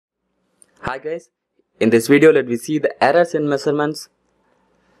Hi guys, in this video let me see the errors in measurements.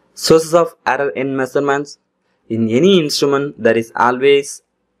 Sources of error in measurements. In any instrument there is always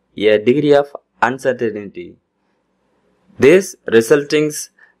a degree of uncertainty. This resulting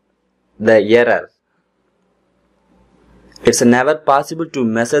the error. It's never possible to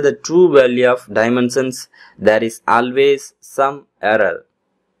measure the true value of dimensions. There is always some error.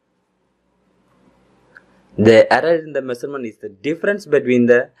 The error in the measurement is the difference between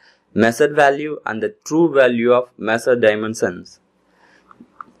the measured value and the true value of measured dimensions.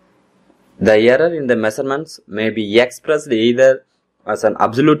 The error in the measurements may be expressed either as an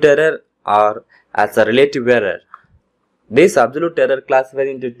absolute error or as a relative error. This absolute error classified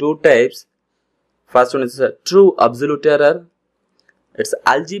into two types. First one is a true absolute error. It's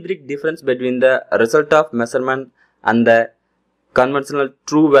algebraic difference between the result of measurement and the conventional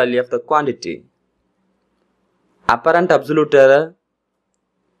true value of the quantity. Apparent absolute error.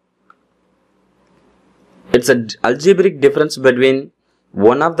 It's an algebraic difference between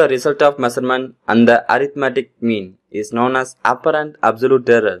one of the result of measurement and the arithmetic mean is known as apparent absolute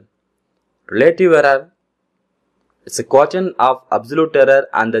error. Relative error. It's a quotient of absolute error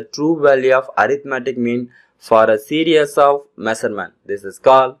and the true value of arithmetic mean for a series of measurement. This is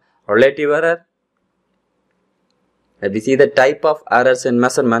called relative error. Let me see the type of errors in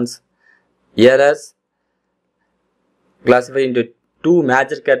measurements. Errors classified into two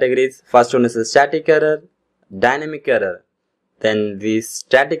major categories. First one is a static error, dynamic error. Then the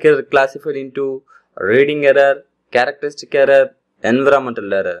static error classified into reading error, characteristic error,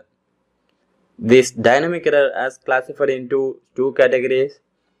 environmental error. This dynamic error is classified into two categories: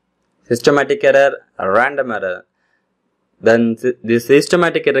 systematic error, random error. Then the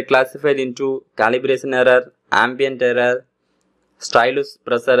systematic error classified into calibration error, ambient error, stylus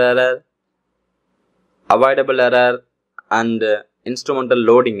pressure error, avoidable error, and instrumental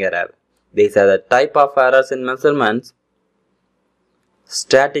loading error. These are the type of errors in measurements.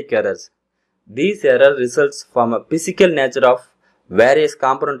 Static errors. These errors results from a physical nature of various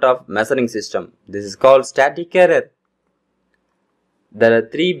components of measuring system. This is called static error. There are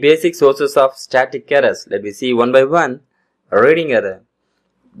three basic sources of static errors. Let me see one by one. Reading error.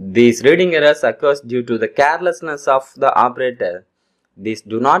 These reading errors occurs due to the carelessness of the operator. These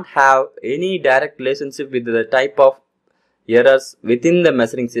do not have any direct relationship with the type of errors within the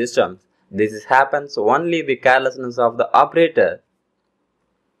measuring system. This happens only the carelessness of the operator.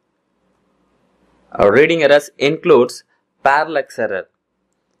 Reading errors includes parallax error.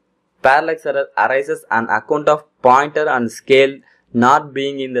 Parallax error arises on account of pointer and scale not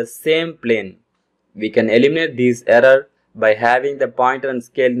being in the same plane. We can eliminate this error by having the pointer and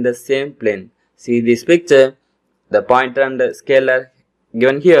scale in the same plane. See this picture, the pointer and the scale are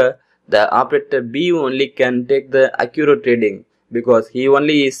given here. The operator B only can take the accurate reading because he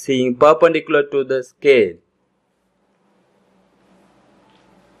only is seeing perpendicular to the scale.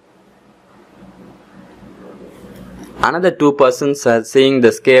 Another two persons are seeing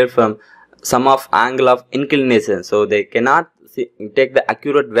the scale from sum of angle of inclination, so they cannot take the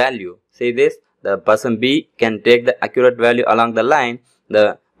accurate value. See this, the person B can take the accurate value along the line,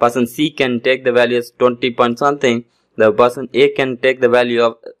 the person C can take the value as 20 point something, the person A can take the value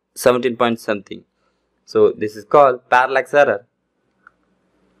of 17 point something. So this is called parallax error.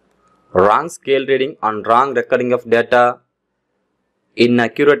 Wrong scale reading on wrong recording of data,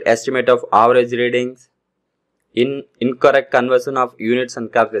 inaccurate estimate of average readings, incorrect conversion of units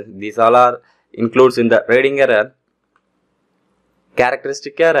and calculations. These all are includes in the reading error.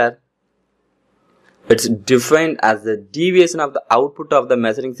 Characteristic error. It's defined as the deviation of the output of the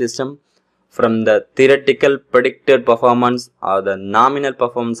measuring system from the theoretical predicted performance or the nominal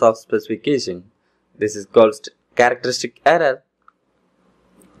performance of specification. This is called characteristic error.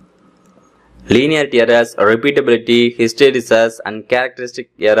 Linearity errors, repeatability, hysteresis, and characteristic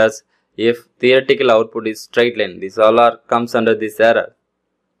errors if theoretical output is straight line. This all comes under this error.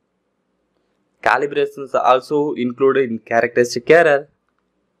 Calibrations are also included in characteristic error.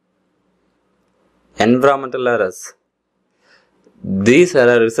 Environmental errors. These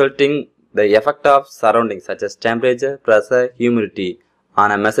errors resulting the effect of surroundings such as temperature, pressure, humidity on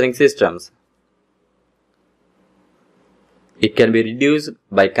a measuring systems. It can be reduced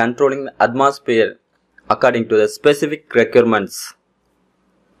by controlling the atmosphere according to the specific requirements.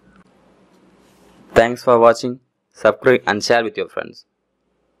 Thanks for watching. Subscribe and share with your friends.